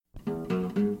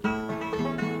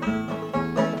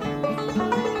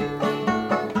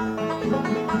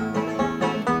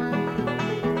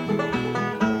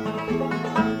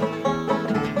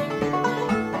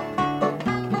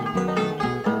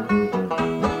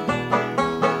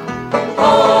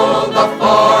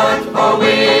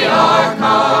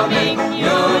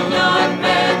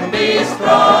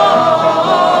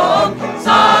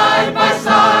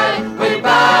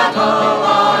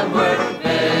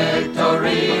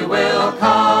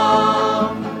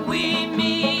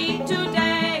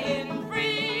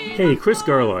Hey, Chris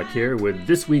Garlock here with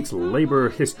this week's Labor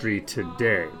History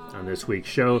Today. On this week's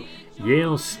show,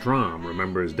 Yale Strom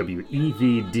remembers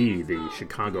WEVD, the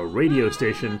Chicago radio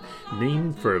station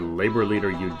named for labor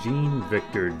leader Eugene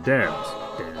Victor Debs.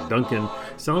 Dan Duncan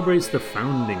celebrates the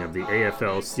founding of the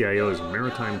AFL-CIO's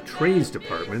Maritime Trades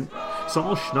Department.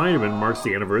 Saul Schneiderman marks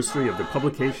the anniversary of the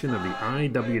publication of the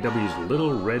IWW's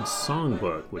Little Red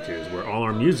Songbook, which is where all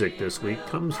our music this week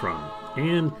comes from.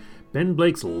 And Ben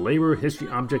Blake's Labor History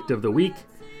Object of the Week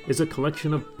is a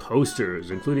collection of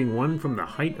posters, including one from the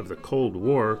height of the Cold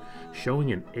War,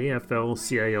 showing an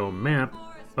AFL-CIO map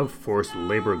of forced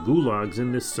labor gulags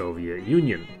in the Soviet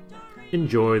Union.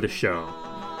 Enjoy the show.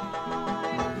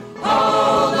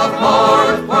 Hold the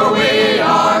fort, for we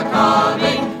are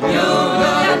coming,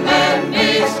 Union men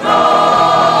be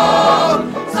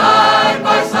strong. Side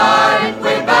by side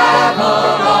we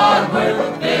battle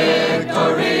onward,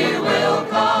 victory will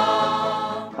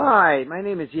come. Hi, my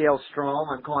name is Yale Strom.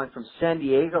 I'm calling from San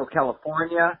Diego,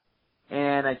 California.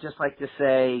 And I'd just like to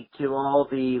say to all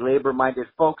the labor-minded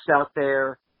folks out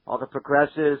there, all the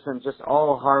progressives, and just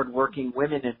all hard-working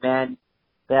women and men,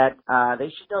 that they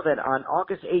should know that on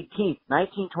August 18th,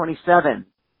 1927,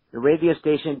 the radio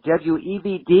station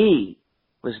WEVD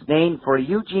was named for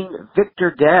Eugene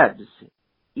Victor Debs,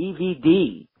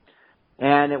 EVD.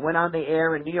 And it went on the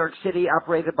air in New York City,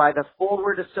 operated by the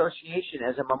Forward Association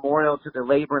as a memorial to the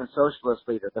labor and socialist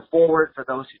leader. The Forward, for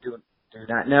those who do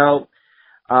not know,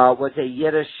 was a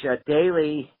Yiddish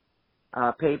daily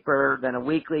paper, then a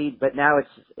weekly, but now it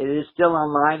is still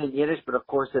online in Yiddish, but of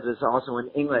course it is also in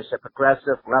English, a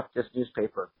progressive leftist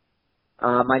newspaper.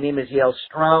 My name is Yale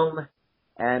Strom,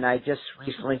 and I just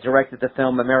recently directed the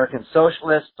film American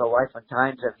Socialist, The Life and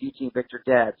Times of Eugene Victor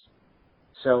Debs.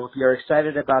 So if you're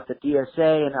excited about the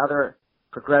DSA and other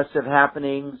progressive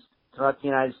happenings throughout the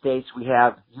United States, we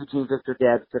have Eugene Victor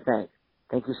Debs to thank.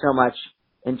 Thank you so much.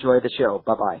 Enjoy the show.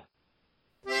 Bye-bye.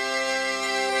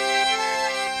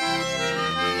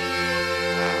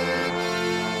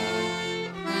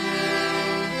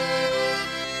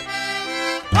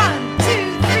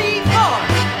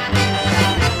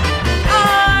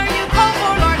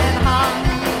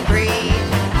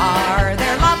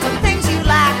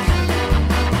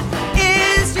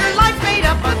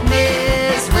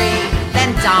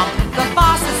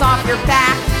 Off your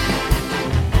back.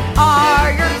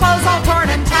 Are your clothes all torn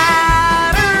and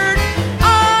tattered?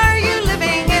 Are you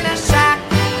living in a shack?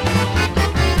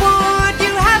 Would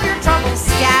you have your troubles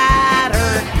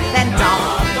scattered? Then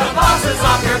dump the bosses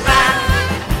off your back.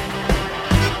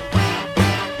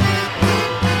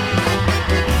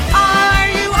 Are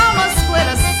you almost split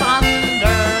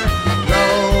asunder?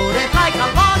 Loaded like a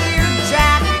long-eared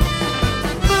jack?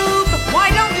 Boob,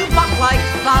 why don't you buck like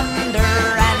thunder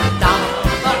and dump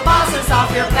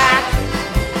off your back?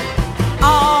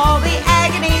 All the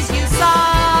agonies you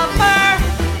suffer,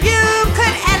 you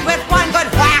could end with one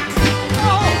good whack.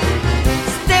 Oh,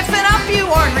 stiffen up, you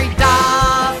ornery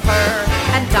duffer,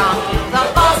 and dump the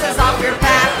bosses off your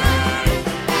back.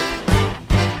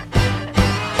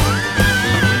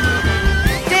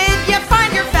 Did you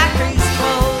find your factories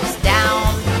closed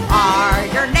down? Are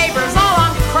your neighbors all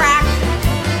on crack?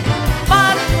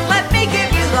 But let me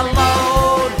give you the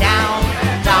lowdown.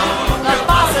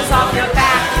 Off your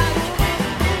back.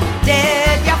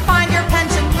 Did you find your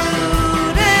pension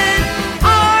looted?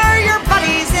 Are your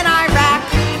buddies in Iraq?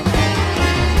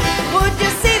 Would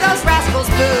you see those rascals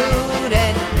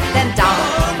booted? Then dump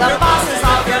the bosses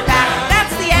off your back.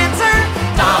 That's the answer.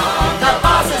 Dump the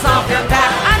bosses off your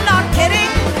back. I'm not kidding.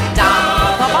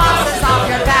 Dump the bosses off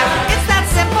your back. It's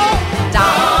that simple.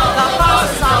 Dump the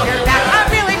bosses off your back. I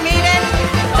really mean it.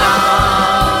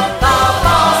 Dump the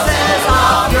bosses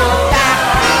off your back.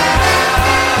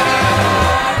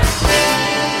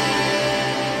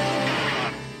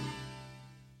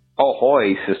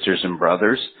 Ahoy, sisters and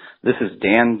brothers. This is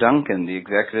Dan Duncan, the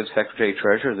Executive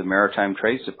Secretary-Treasurer of the Maritime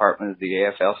Trades Department of the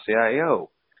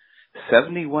AFL-CIO.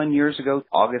 71 years ago,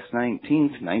 August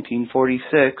 19th,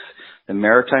 1946, the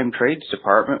Maritime Trades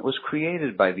Department was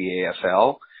created by the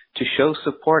AFL to show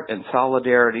support and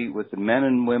solidarity with the men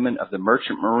and women of the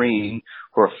Merchant Marine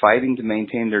who are fighting to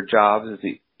maintain their jobs as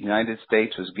the United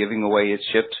States was giving away its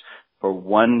ships for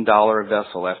 $1 a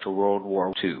vessel after World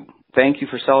War II. Thank you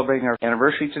for celebrating our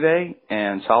anniversary today,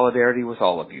 and solidarity with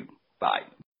all of you. Bye.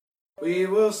 We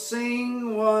will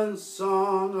sing one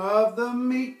song of the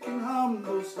meek and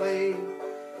humble slave,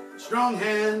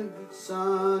 strong-handed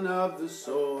son of the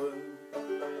soil.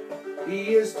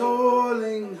 He is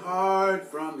toiling hard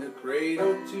from the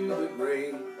cradle to the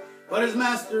grave, but his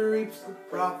master reaps the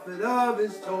profit of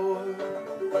his toil.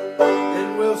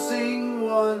 Then we'll sing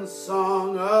one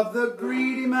song of the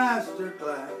greedy master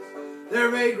class, their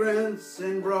vagrants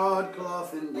in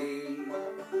broadcloth indeed.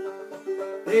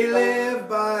 They live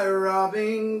by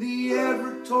robbing the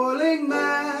ever-toiling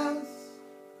mass,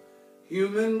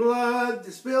 human blood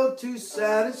to spill to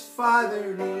satisfy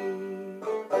their need.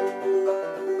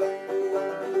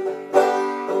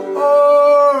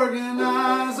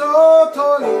 Organize, oh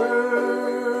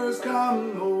toilers,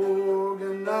 come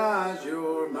organize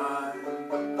your mind.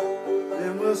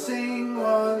 Then we'll sing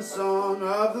one song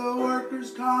of the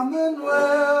workers'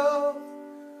 commonwealth,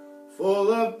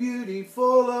 full of beauty,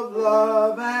 full of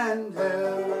love and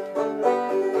health.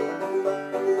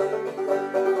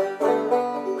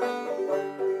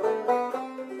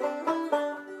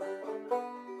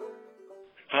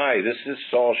 Hi, this is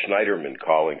Saul Schneiderman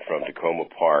calling from Tacoma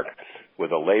Park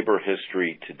with a Labor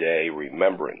History Today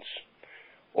remembrance.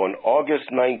 On August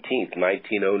 19th,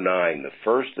 1909, the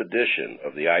first edition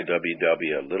of the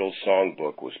IWW Little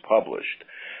Songbook was published,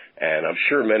 and I'm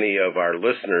sure many of our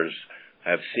listeners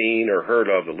have seen or heard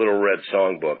of the Little Red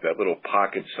Songbook, that little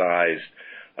pocket-sized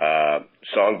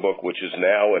songbook, which is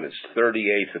now in its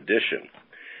 38th edition.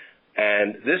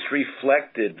 And this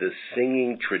reflected the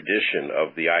singing tradition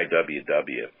of the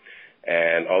IWW.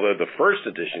 And although the first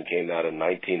edition came out in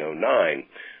 1909,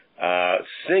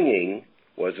 singing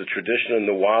was a tradition in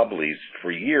the Wobblies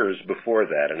for years before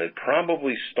that, and it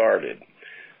probably started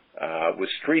with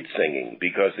street singing,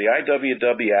 because the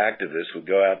IWW activists would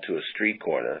go out to a street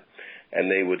corner and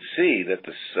they would see that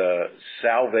the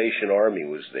Salvation Army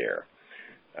was there,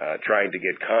 trying to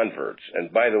get converts.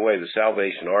 And by the way, the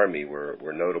Salvation Army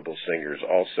were notable singers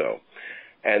also.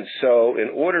 And so in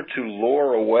order to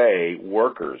lure away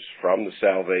workers from the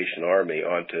Salvation Army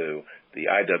onto the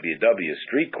IWW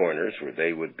street corners, where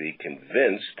they would be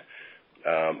convinced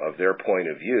of their point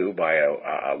of view by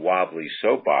a wobbly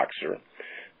soapboxer,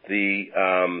 the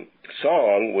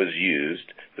song was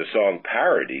used, the song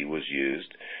parody was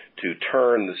used, to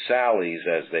turn the Sallies,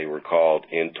 as they were called,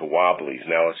 into wobblies.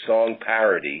 Now, a song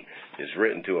parody is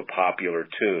written to a popular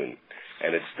tune,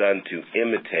 and it's done to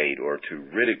imitate or to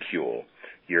ridicule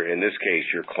in this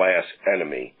case, your class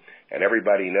enemy. And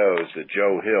everybody knows that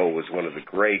Joe Hill was one of the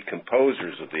great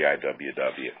composers of the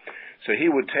IWW. So he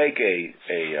would take a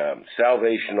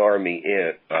Salvation Army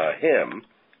hymn,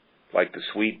 like the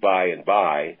Sweet By and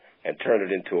By, and turn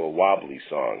it into a wobbly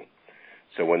song.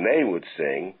 So when they would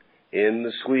sing, in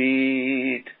the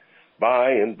sweet by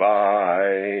and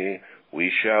by,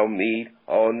 we shall meet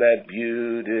on that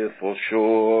beautiful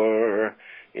shore.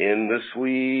 In the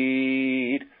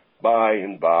sweet by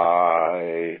and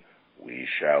by, we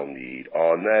shall meet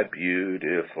on that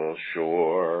beautiful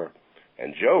shore.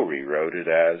 And Joe rewrote it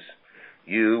as,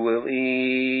 you will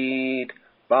eat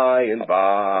by and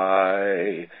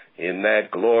by in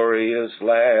that glorious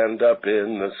land up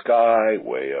in the sky,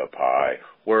 way up high.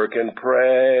 Work and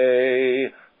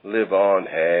pray, live on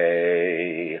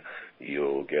hay.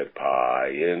 You'll get pie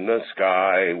in the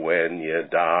sky when you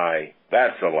die.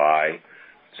 That's a lie.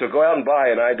 So go out and buy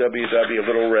an IWW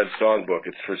Little Red Songbook.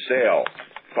 It's for sale.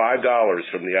 $5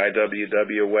 from the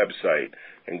IWW website.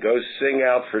 And go sing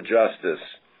out for justice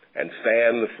and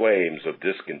fan the flames of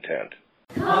discontent.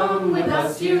 Come with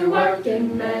us, you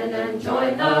working men, and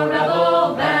join the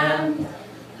rebel band.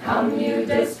 Come, you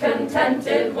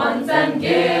discontented ones, and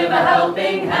give a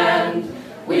helping hand.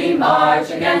 We march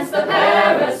against the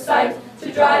parasite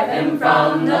to drive him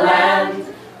from the land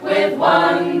with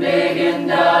one big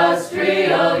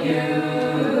industrial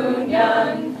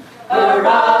union.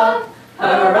 Hurrah,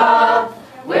 hurrah,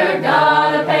 we're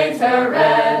gonna paint her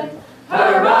red.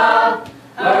 Hurrah,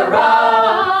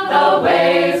 hurrah, the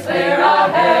way's clear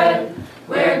ahead.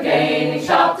 We're gaining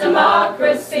shop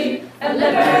democracy and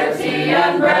liberty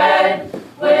and bread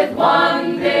with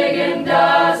one big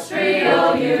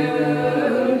industrial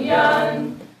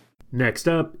union. Next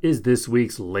up is this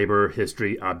week's Labor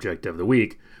History Object of the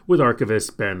Week with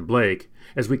archivist Ben Blake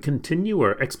as we continue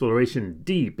our exploration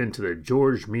deep into the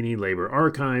George Meany Labor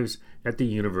Archives at the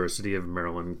University of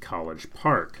Maryland College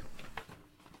Park.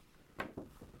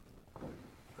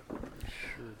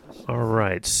 All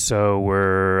right, so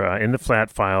we're in the flat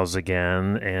files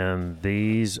again, and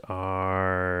these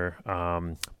are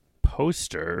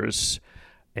posters.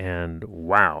 And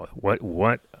wow, what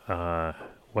on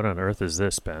earth is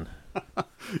this, Ben?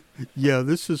 Yeah,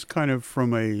 this is kind of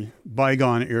from a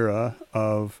bygone era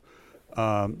of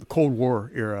Cold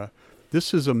War era.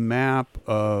 This is a map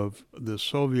of the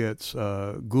Soviets'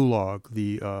 Gulag,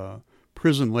 the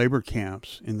prison labor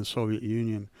camps in the Soviet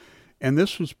Union. And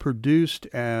this was produced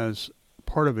as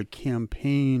part of a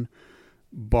campaign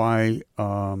by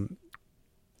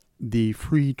the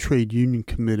Free Trade Union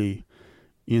Committee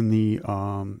in the,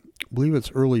 I believe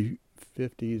it's early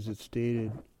 50s. It's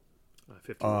dated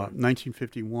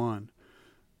 1951.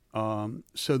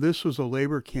 So this was a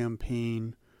labor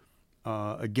campaign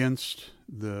against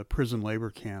the prison labor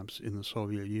camps in the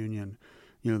Soviet Union,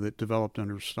 that developed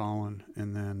under Stalin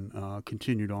and then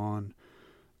continued on.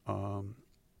 And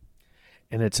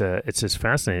it's just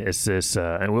fascinating. It's this,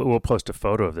 and we'll post a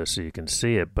photo of this so you can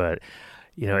see it. But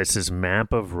it's this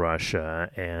map of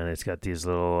Russia, and it's got these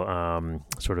little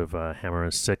sort of hammer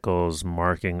and sickles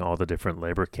marking all the different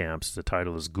labor camps. The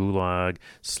title is Gulag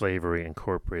Slavery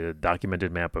Incorporated: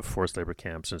 Documented Map of Forced Labor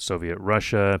Camps in Soviet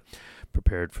Russia,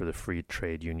 prepared for the Free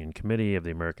Trade Union Committee of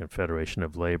the American Federation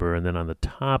of Labor. And then on the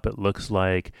top, it looks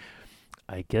like,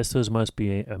 I guess those must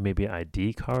be maybe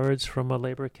ID cards from a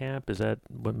labor camp. Is that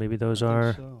what maybe those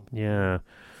are? So. Yeah.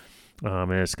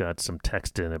 And it's got some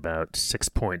text in about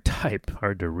 6-point type,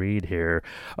 hard to read here.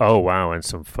 Oh, wow, and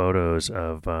some photos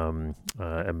of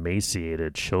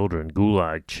emaciated children,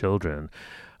 Gulag children.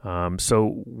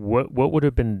 So what would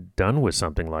have been done with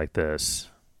something like this?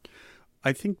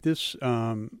 I think this,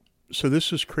 so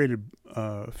this was created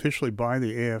officially by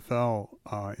the AFL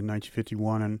in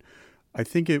 1951, and I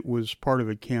think it was part of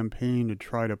a campaign to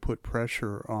try to put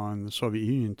pressure on the Soviet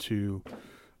Union to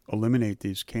eliminate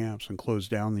these camps and close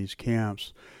down these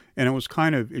camps. And it was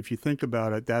kind of, if you think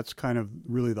about it, that's kind of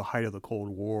really the height of the Cold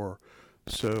War.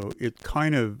 So it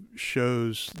kind of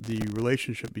shows the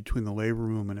relationship between the labor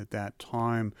movement at that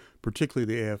time,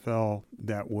 particularly the AFL,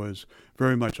 that was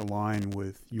very much aligned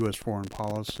with U.S. foreign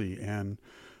policy and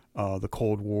the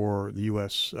Cold War, the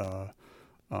U.S.,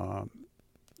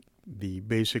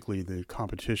 basically the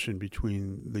competition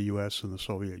between the U.S. and the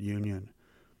Soviet Union.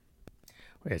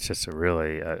 It's just a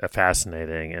really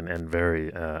fascinating and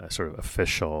very sort of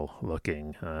official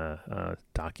looking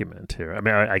document here. I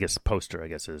mean, I guess poster,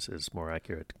 is more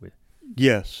accurate.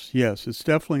 Yes, it's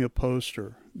definitely a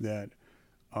poster that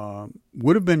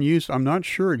would have been used. I'm not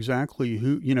sure exactly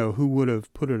who would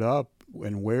have put it up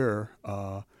and where.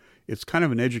 It's kind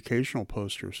of an educational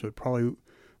poster, so it probably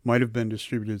might have been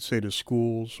distributed, say, to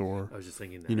schools or. I was just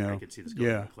thinking that I could see this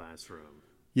going in the classroom.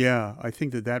 Yeah, I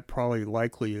think that probably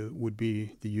likely would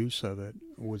be the use of it.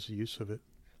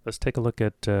 Let's take a look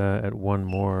at one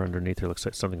more underneath here. Looks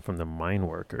like something from the mine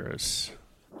workers.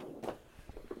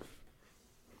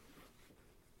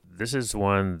 This is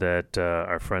one that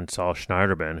our friend Saul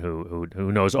Schneiderman,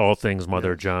 who knows all things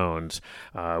Mother Jones,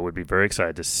 would be very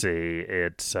excited to see.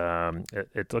 It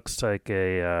looks like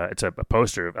it's a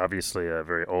poster, obviously a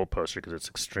very old poster because it's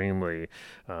extremely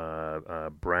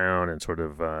brown and sort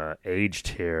of aged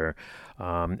here.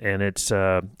 And it's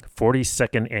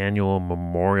 42nd annual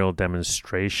memorial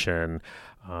demonstration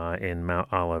in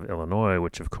Mount Olive, Illinois,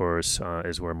 which, of course,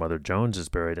 is where Mother Jones is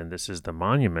buried. And this is the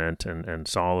monument. And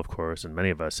Saul, of course, and many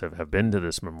of us have been to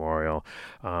this memorial.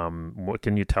 What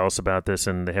can you tell us about this?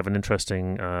 And they have an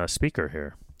interesting speaker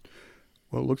here.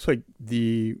 Well, it looks like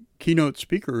the keynote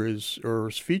speaker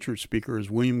featured speaker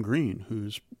is William Green, who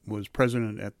was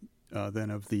president at then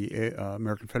of the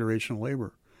American Federation of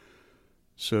Labor.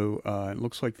 So it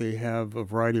looks like they have a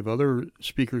variety of other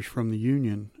speakers from the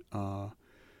union,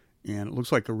 and it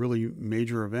looks like a really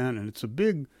major event. And it's a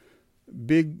big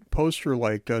poster,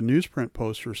 like a newsprint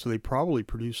poster, so they probably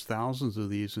produced thousands of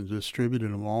these and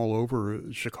distributed them all over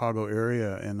the Chicago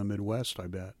area and the Midwest, I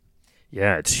bet.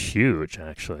 Yeah, it's huge,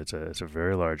 actually. It's a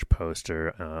very large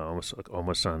poster,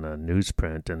 almost on a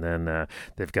newsprint. And then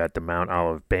they've got the Mount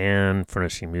Olive Band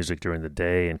furnishing music during the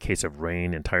day. In case of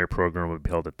rain, entire program would be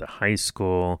held at the high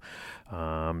school.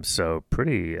 So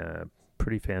pretty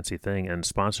fancy thing, and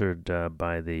sponsored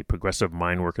by the Progressive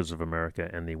Mine Workers of America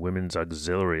and the Women's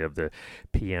Auxiliary of the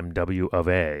PMW of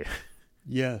A.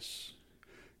 Yes.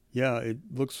 Yeah, it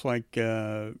looks like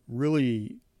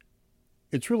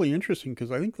it's really interesting because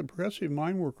I think the Progressive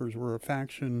Mine Workers were a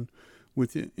faction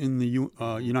in the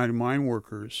United Mine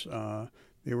Workers.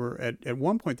 They were at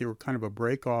one point they were kind of a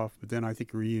break-off, but then I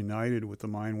think reunited with the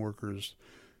mine workers,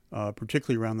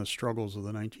 particularly around the struggles of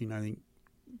the 1930s.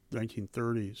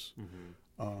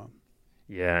 Mm-hmm.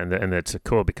 Yeah, and it's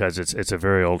cool because it's a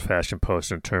very old-fashioned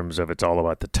poster in terms of it's all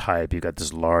about the type. You've got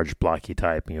this large blocky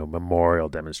type, memorial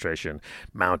demonstration,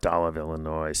 Mount Olive,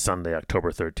 Illinois, Sunday,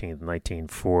 October 13th,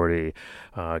 1940,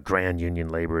 Grand Union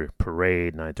Labor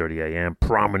Parade, 9:30 a.m.,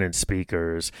 prominent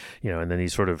speakers, and then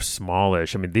these sort of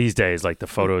smallish. I mean, these days, like the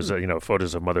photos,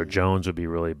 photos of Mother Jones would be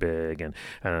really big, and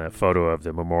a photo of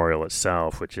the memorial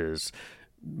itself, which is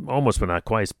almost but not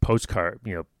quite postcard,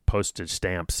 postage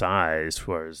stamp size,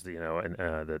 whereas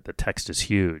the text is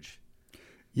huge.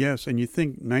 Yes, and you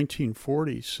think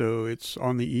 1940, so it's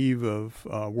on the eve of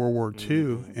World War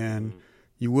II, and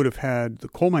you would have had the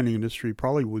coal mining industry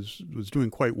probably was doing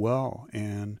quite well,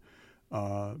 and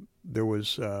there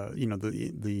was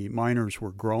the miners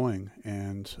were growing,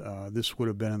 and this would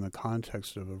have been in the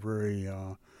context of a very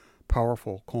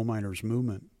powerful coal miners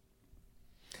movement.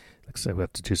 Looks like we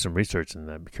have to do some research,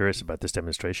 and I'm curious about this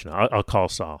demonstration. I'll call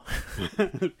Saul.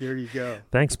 There you go.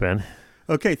 Thanks, Ben.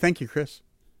 Okay, thank you, Chris.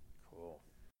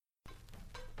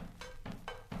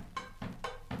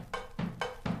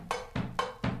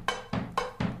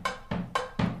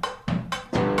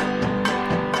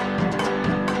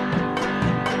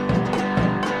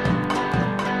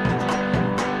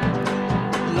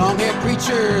 Long-haired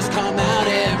preachers come out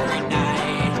every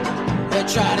night. They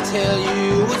try to tell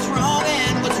you what's wrong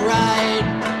and what's right.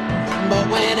 But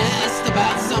when asked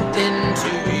about something to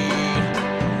eat,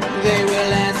 they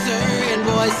will answer in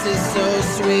voices so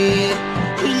sweet.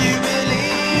 You will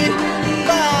eat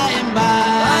by and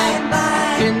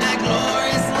by in that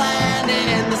glorious land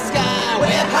in the sky.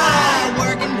 Way up high,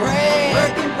 work and pray,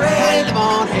 live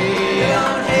on hay.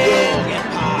 You'll get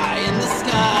pie in the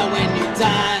sky when you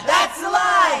die.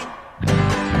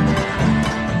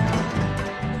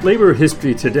 Labor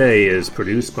History Today is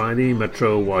produced by the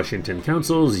Metro Washington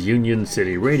Council's Union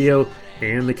City Radio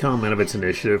and the Kalmanovitz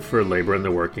Initiative for Labor and the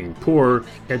Working Poor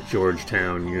at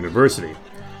Georgetown University.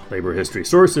 Labor history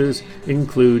sources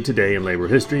include Today in Labor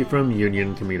History from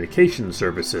Union Communication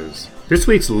Services. This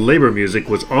week's labor music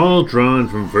was all drawn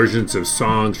from versions of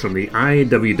songs from the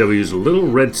IWW's Little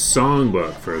Red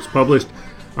Songbook, first published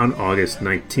on August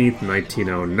 19,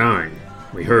 1909.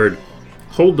 We heard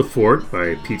Hold the Fort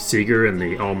by Pete Seeger and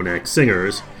the Almanac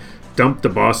Singers, Dump the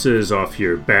Bosses Off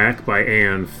Your Back by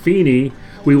Ann Feeney,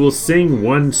 We Will Sing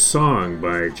One Song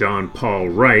by John Paul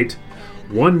Wright,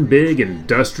 One Big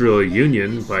Industrial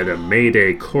Union by the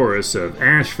Mayday Chorus of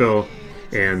Asheville,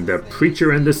 and The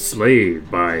Preacher and the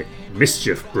Slave by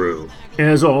Mischief Brew.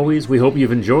 As always, we hope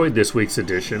you've enjoyed this week's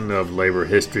edition of Labor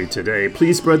History Today.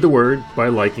 Please spread the word by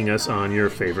liking us on your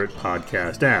favorite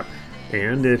podcast app.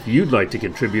 And if you'd like to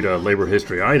contribute a labor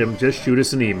history item, just shoot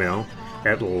us an email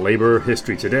at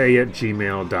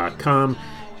laborhistorytoday@gmail.com,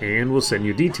 and we'll send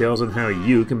you details on how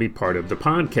you can be part of the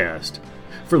podcast.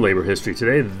 For Labor History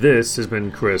Today, this has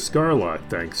been Chris Garlock.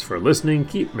 Thanks for listening,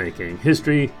 keep making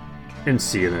history, and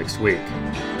see you next week.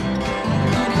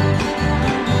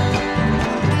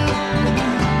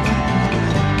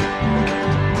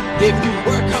 If you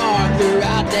work hard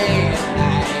throughout day and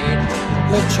night,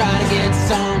 we'll try to get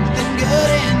something good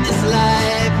in this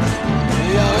life.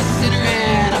 You're a sinner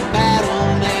and a bad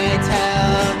one, they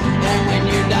tell. And when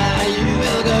you die, you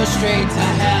will go straight to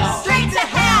hell. Straight to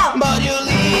hell! But you'll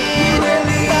leave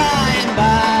by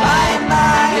and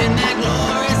by in that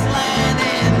glorious land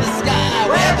in the sky.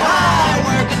 Way high,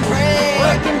 work and pray,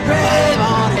 live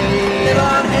on hay.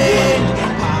 You'll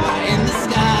get pie in the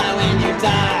sky when you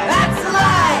die. That's a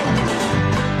lie!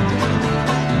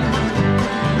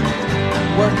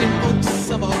 Working folks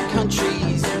of all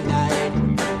countries unite.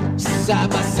 Side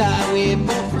by side we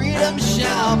for freedom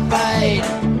shall fight.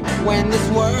 When this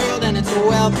world and its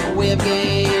wealth we've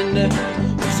gained,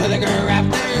 so the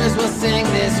grafters will sing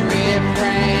this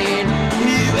refrain.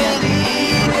 You will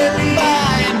eat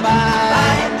by and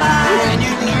by when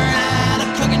you learn how to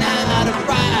cook and how to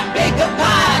fry. Bake a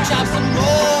pie, chop some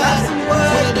wood.